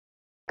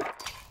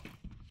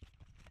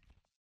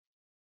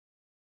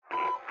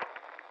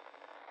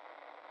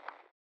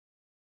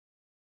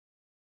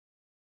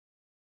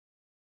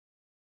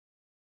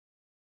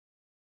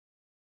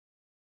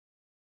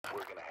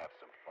We're gonna have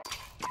some fun.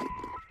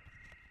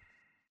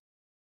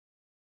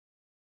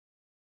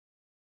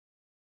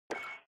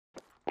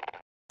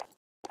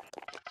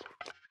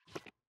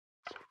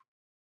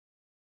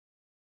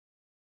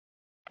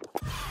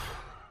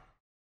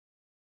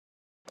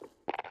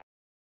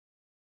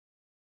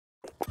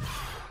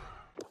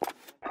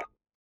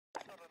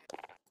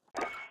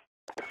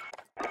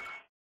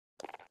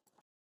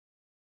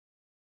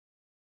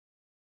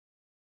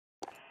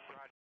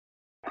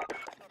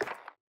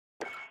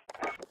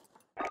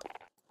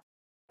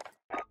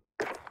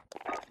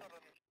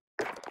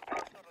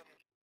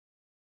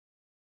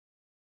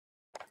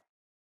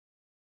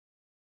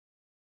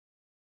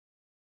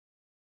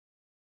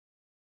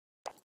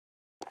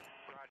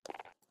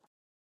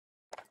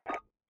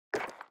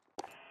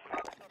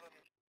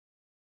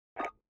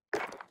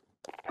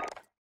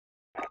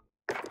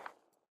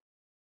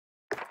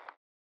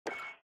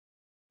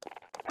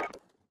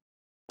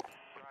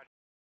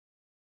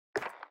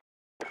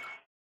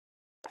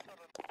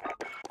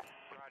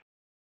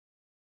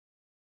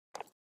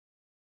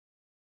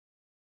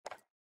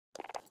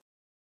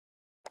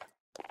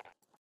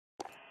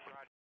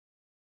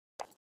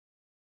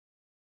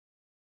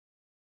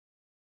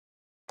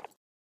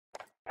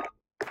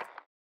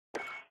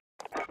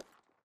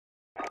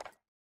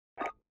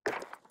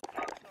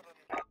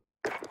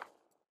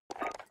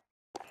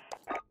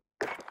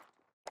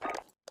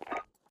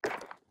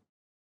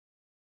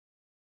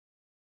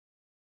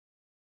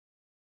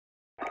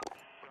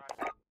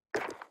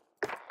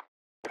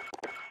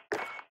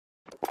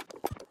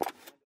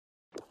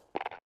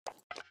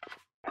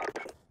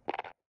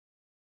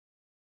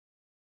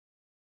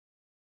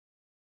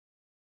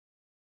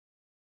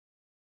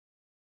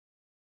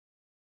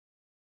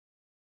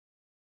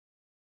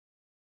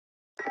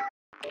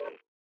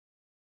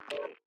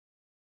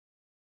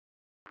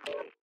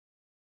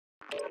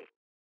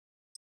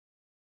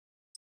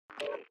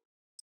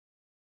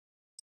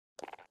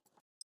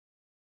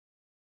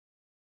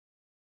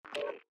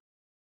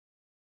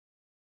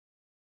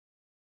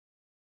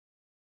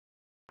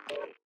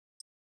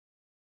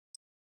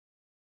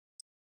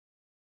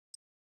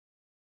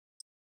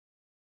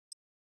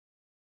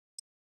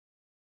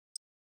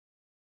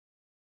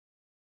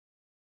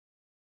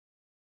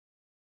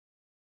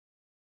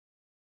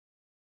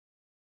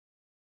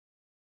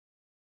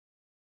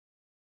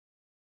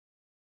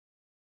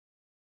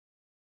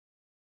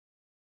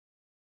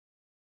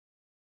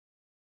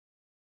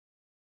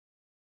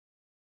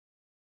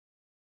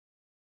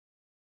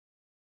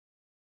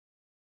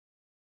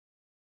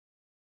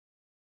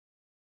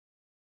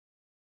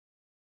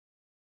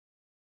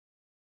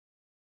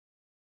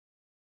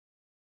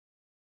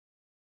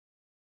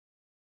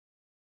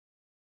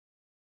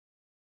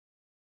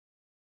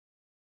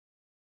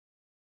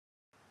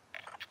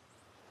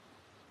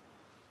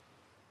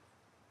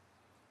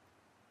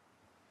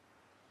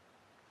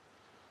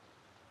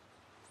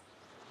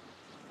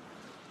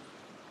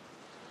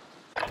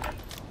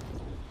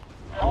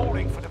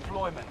 Holding for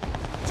deployment.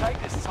 Take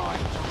this time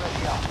to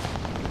ready up.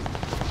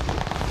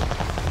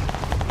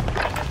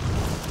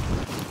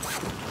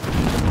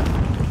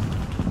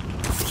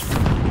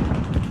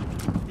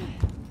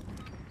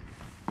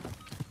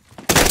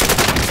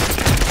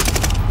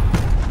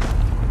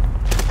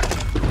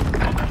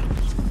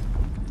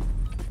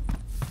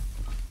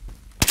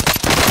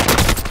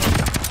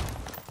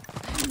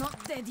 I'm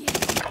not dead yet.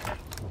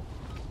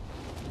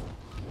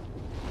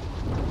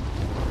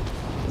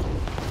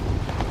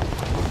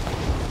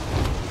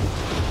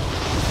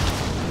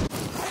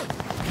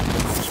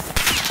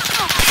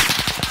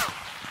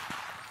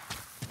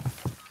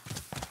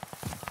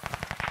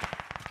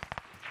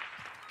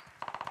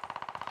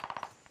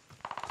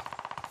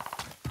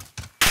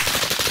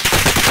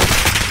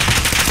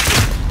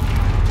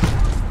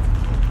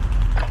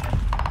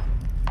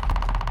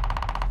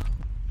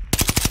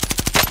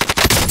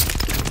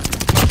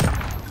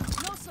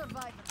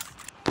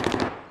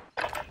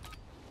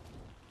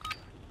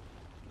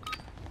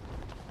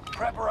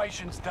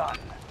 Preparation's done.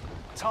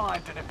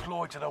 Time to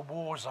deploy to the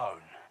war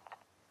zone.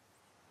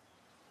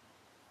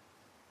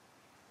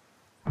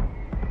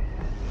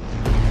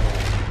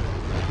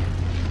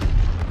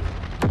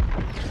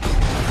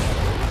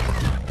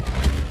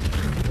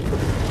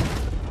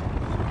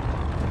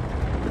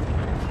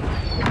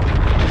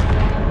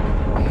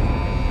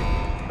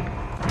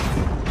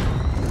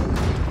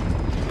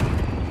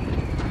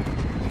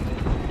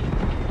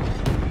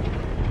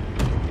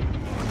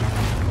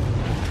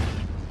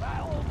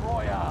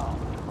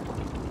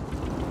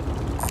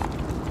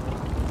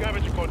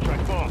 Scavenger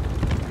contract marked.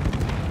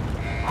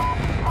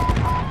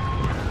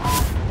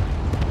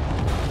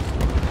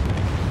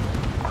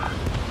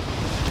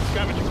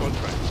 Scavenger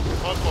contract.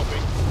 Hard copy.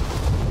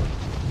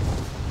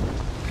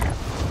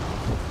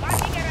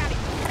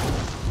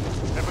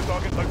 Have a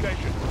target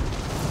location.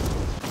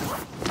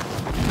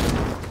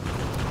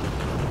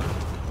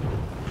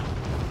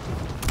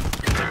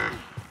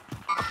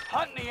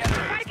 Hunt the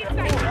enemy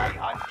before they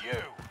hunt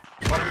you.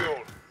 Copy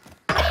all.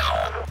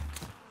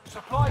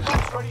 Supply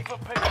box ready for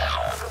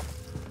pickup.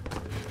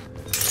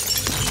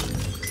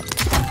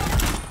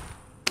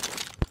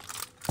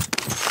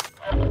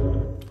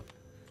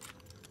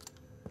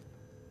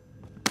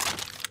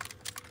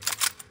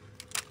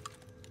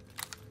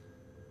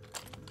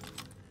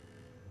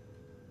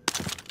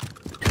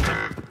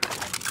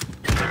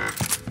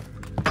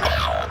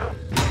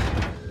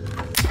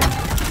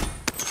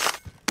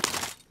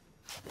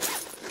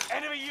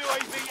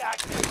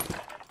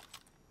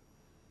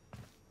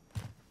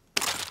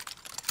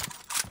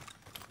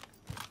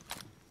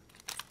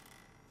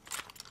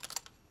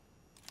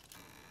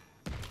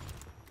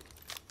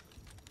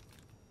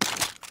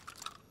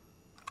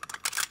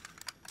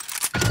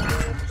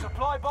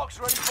 Supply box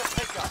ready for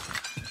pickup.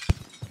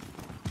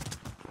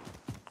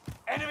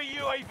 Enemy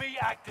UAV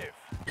active.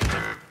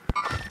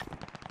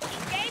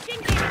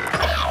 Engaging here.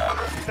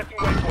 Second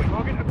waypoint.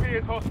 Target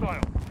appears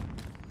hostile.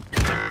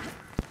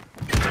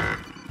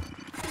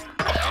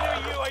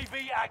 Enemy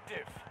UAV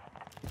active.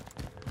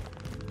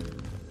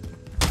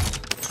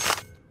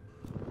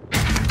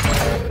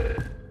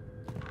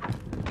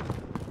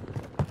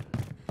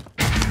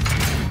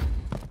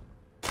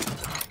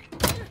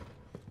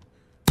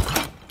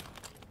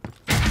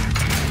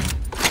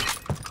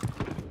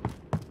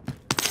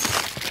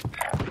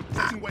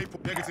 Setting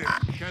waypoint. Negative.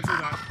 Cancel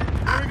that.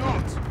 Going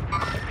hot.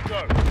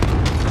 Go.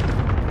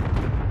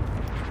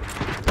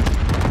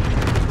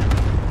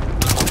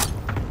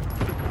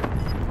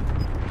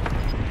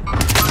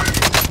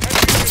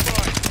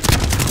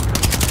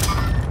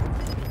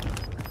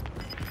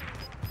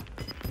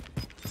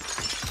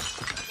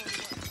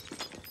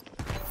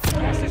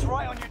 Gas is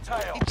right on your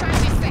tail. The charge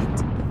is set.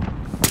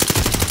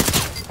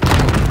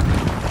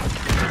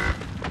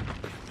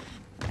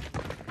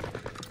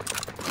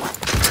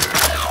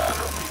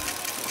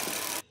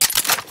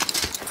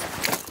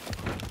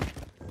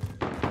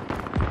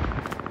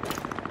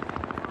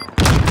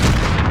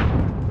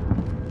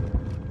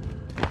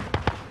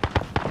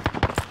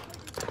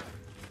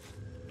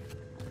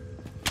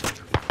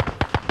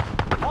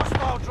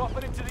 Hostile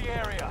dropping into the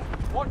area.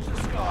 Watch the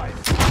skies.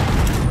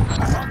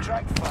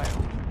 Contract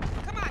failed.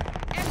 Come on,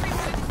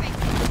 everyone is safe.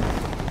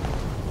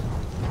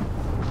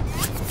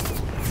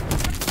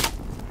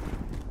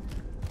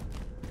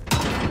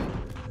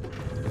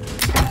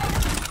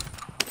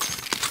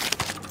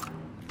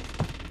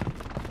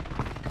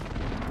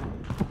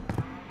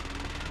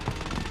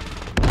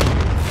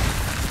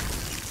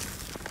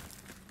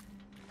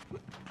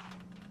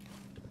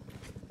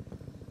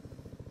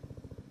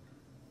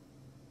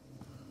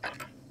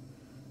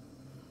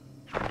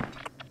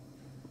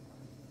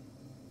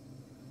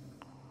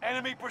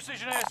 Enemy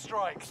precision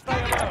airstrike. Stay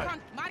Target alert.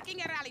 front,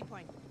 marking a rally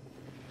point.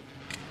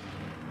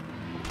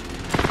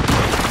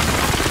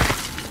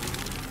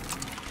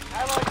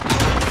 Allied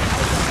forces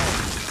overhead.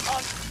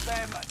 Hunt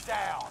them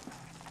down.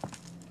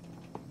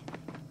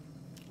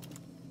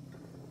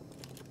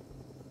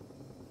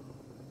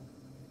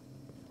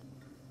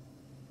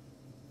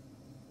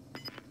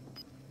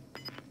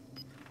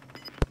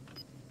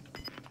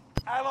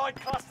 Allied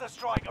cluster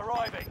strike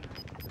arriving.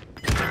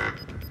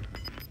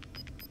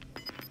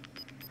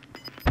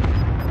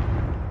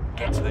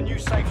 Get to the new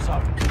safe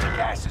zone.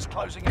 Gas is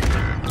closing in.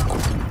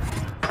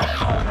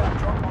 Hostile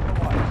drop on the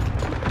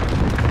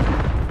way.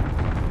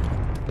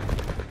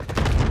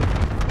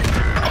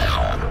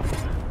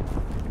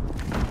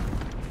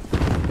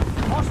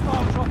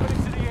 Hostile dropping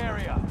into the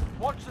area.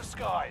 Watch the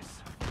skies.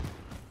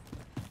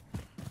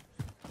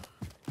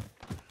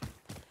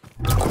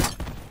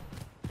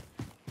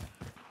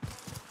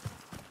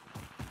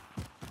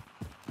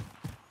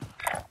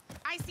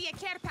 I see a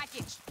care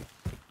package.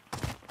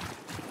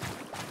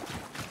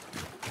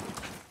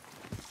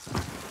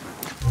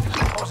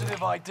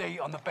 Positive ID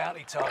on the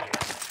bounty target.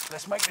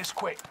 Let's make this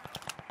quick.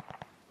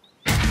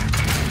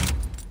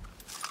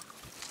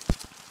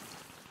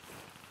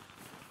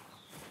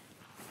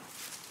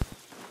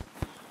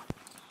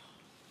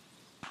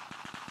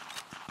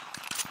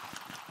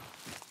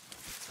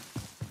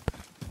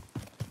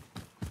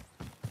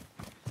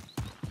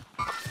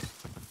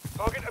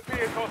 Target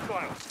appears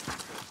hostile.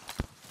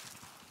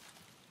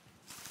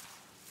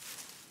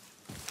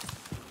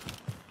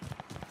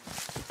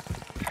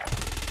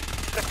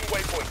 Second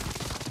waypoint.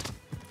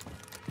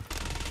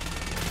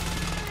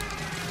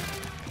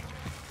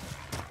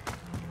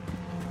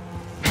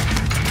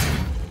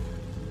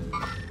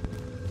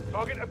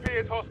 Target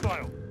appears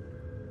hostile.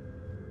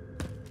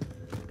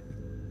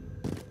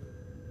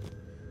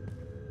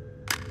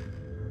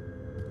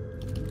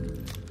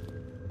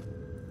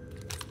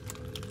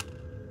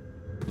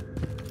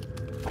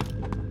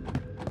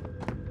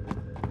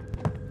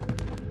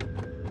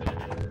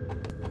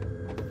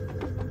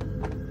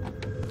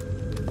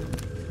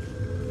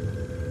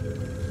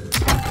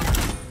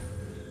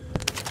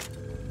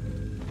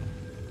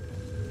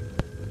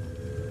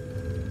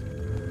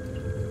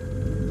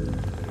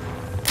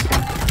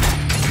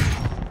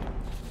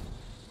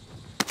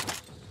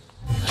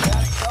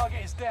 Bounty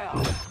target is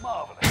down.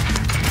 Marvelous.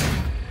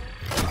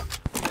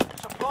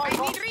 Supply I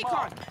box need recon.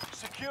 marked.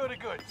 Secure the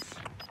goods.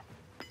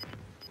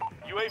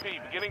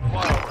 UAV beginning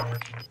flyover.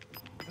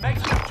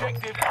 Next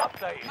objective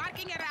updated.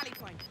 Marking a rally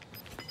point.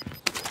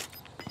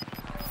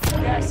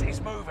 Gas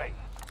is moving.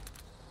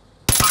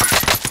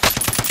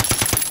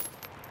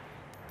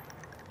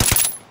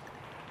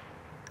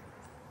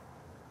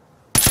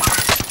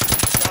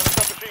 Down a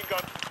submachine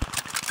gun.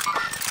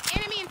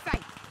 Enemy in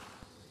sight.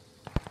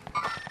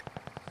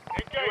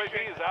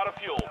 UAV is out of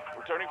fuel.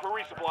 Returning for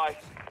resupply.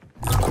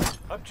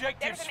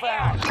 Objectives There's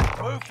an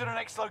found. Move to the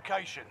next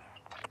location.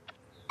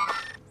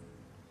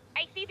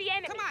 I see the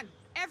enemy. Come on,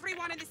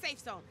 everyone in the safe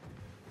zone.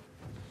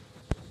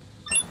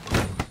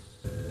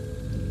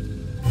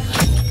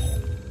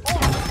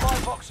 All supply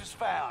boxes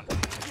found.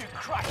 You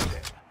crushed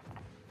it.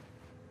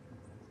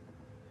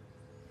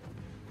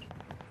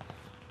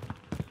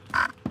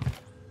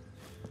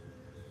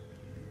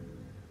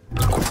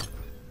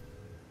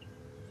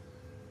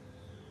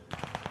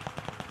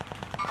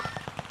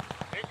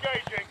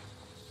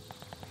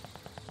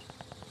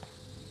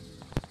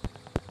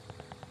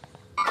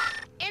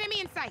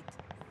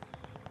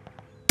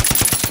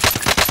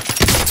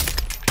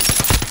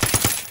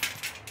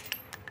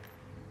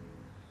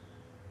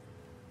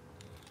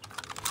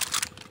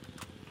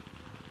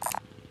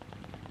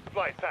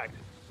 Resupply tagged.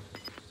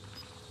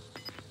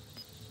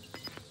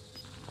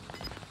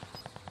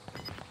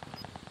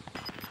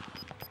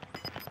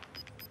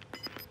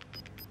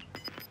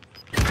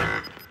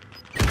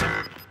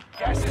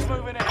 Gas is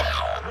moving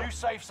in. New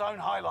safe zone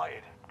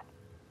highlighted.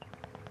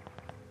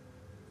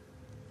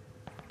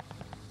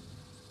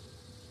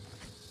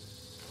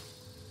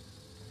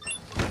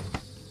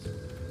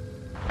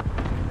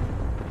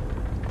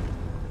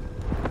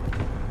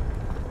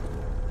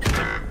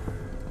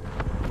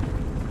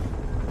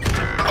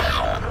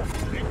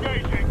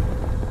 Engaging.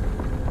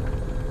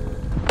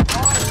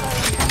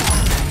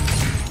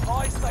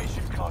 High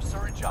station costs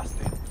are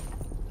adjusted.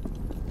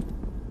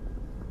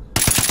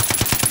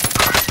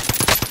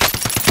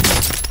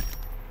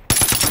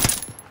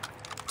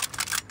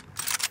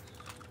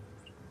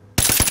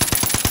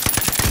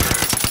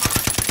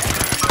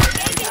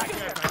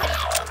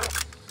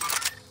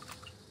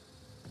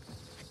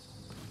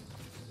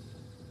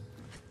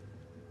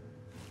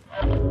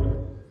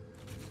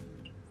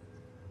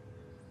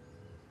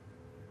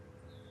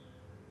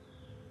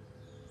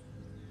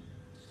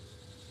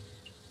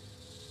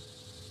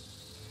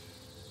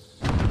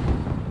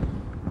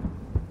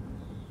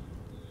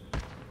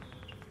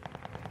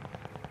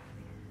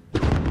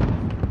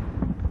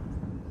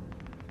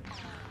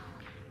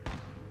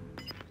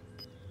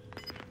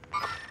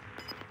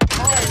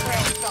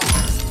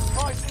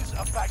 Prices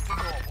are back to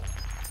normal.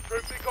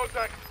 Troops in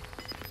contact.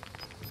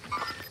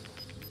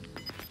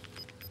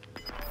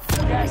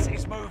 Gas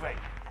is moving.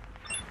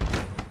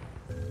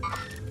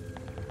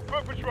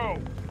 Foot patrol.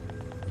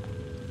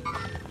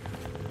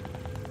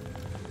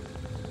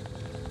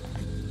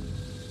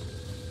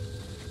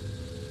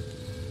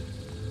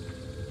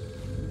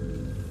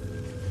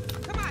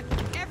 Come on,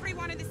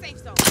 everyone in the safe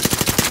zone.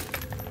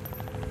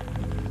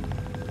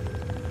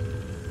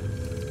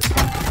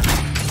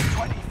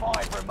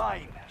 25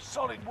 remain.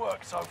 Solid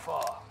work so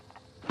far.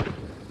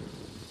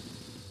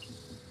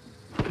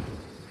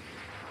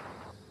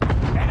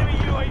 Enemy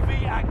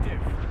UAV active.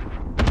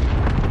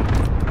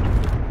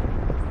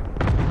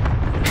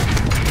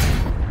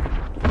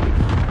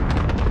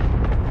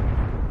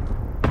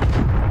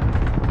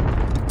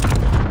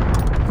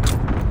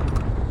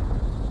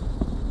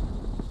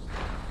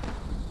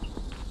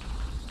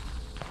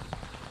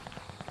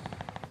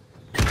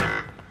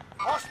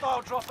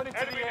 Hostile dropping into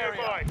Enemy the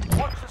area. nearby.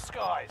 Watch the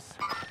skies.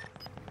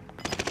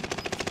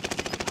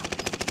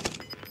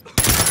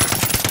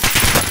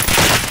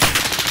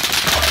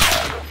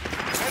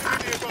 Enemy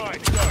nearby.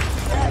 Go.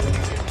 Gas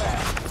is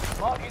inbound.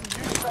 Marking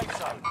new safe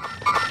zone.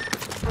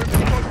 Troops in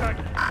contact.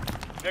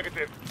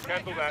 Negative.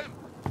 Cancel that.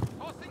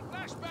 Tossing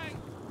flashbang.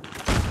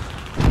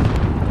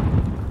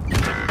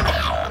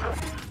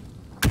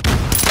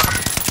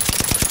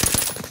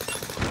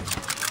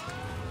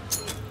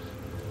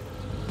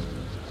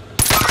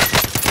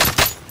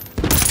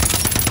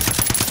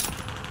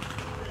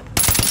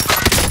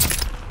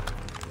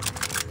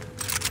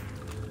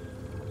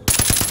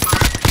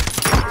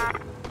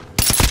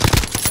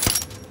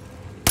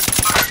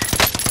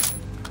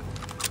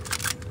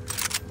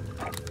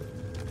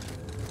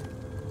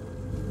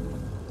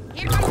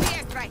 Here comes the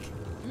airstrike.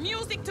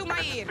 Music to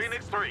my ears.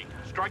 Phoenix 3.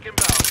 Strike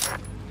inbound.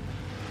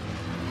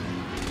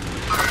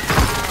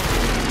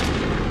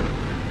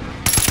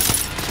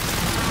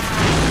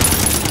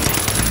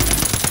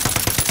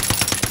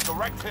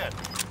 Direct hit.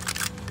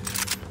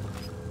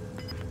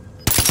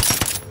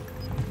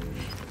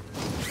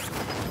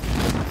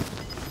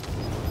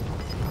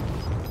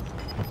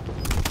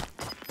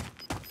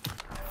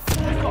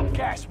 They've got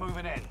gas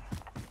moving in.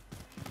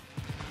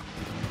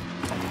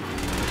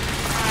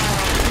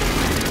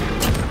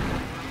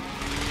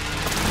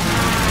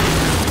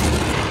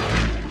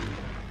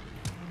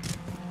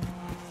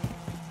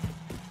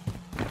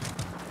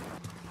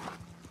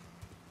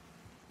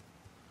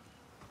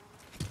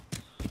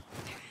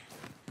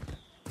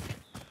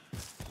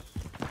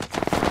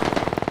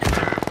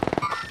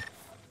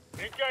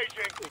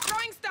 Engaging.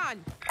 Throwing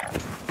stun.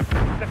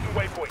 Second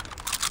waypoint.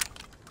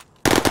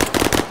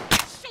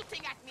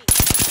 Shooting at me.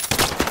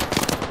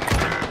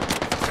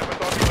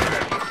 Sabotage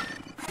location.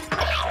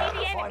 Down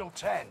to final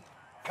 10.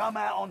 Come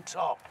out on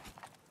top.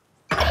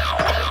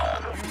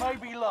 You may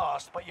be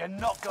last, but you're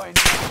not going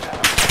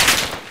down.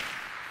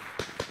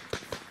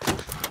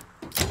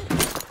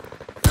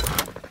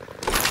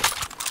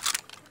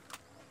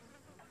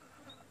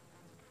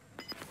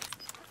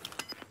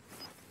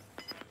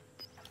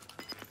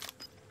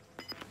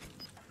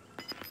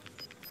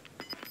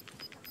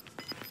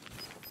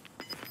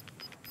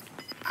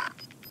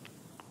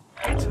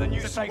 Get to the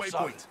new safe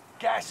zone. waypoint.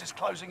 Gas is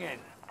closing in.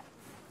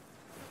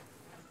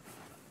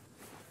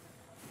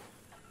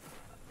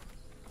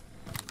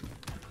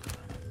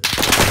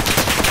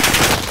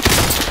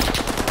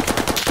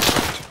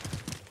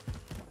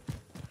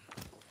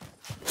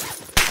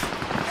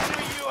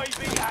 Enemy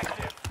UAV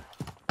active.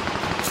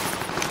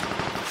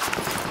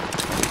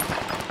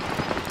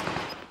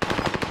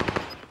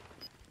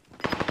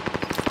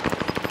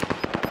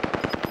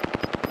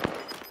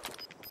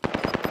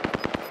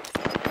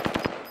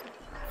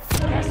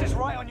 Gas is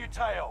right on your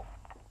tail.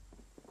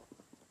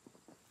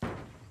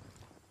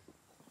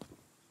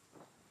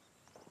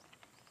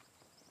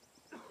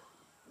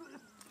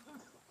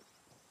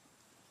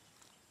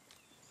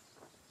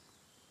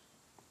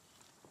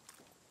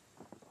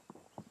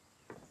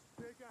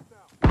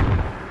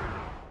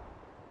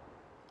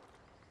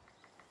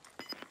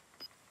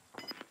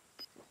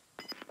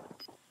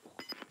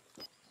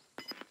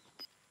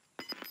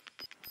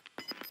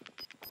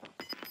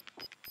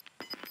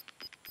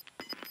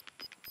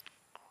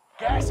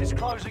 Gas is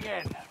closing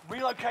in.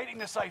 Relocating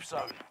the safe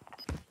zone.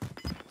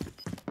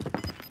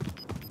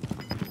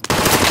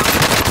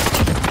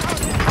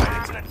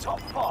 Heading to the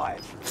top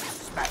 5.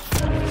 Smash.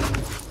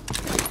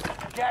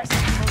 Gas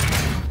is moving.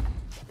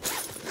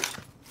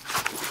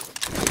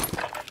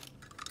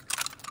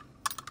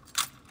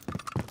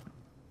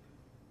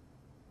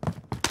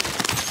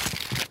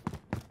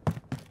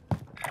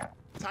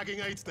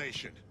 Tagging aid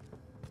station.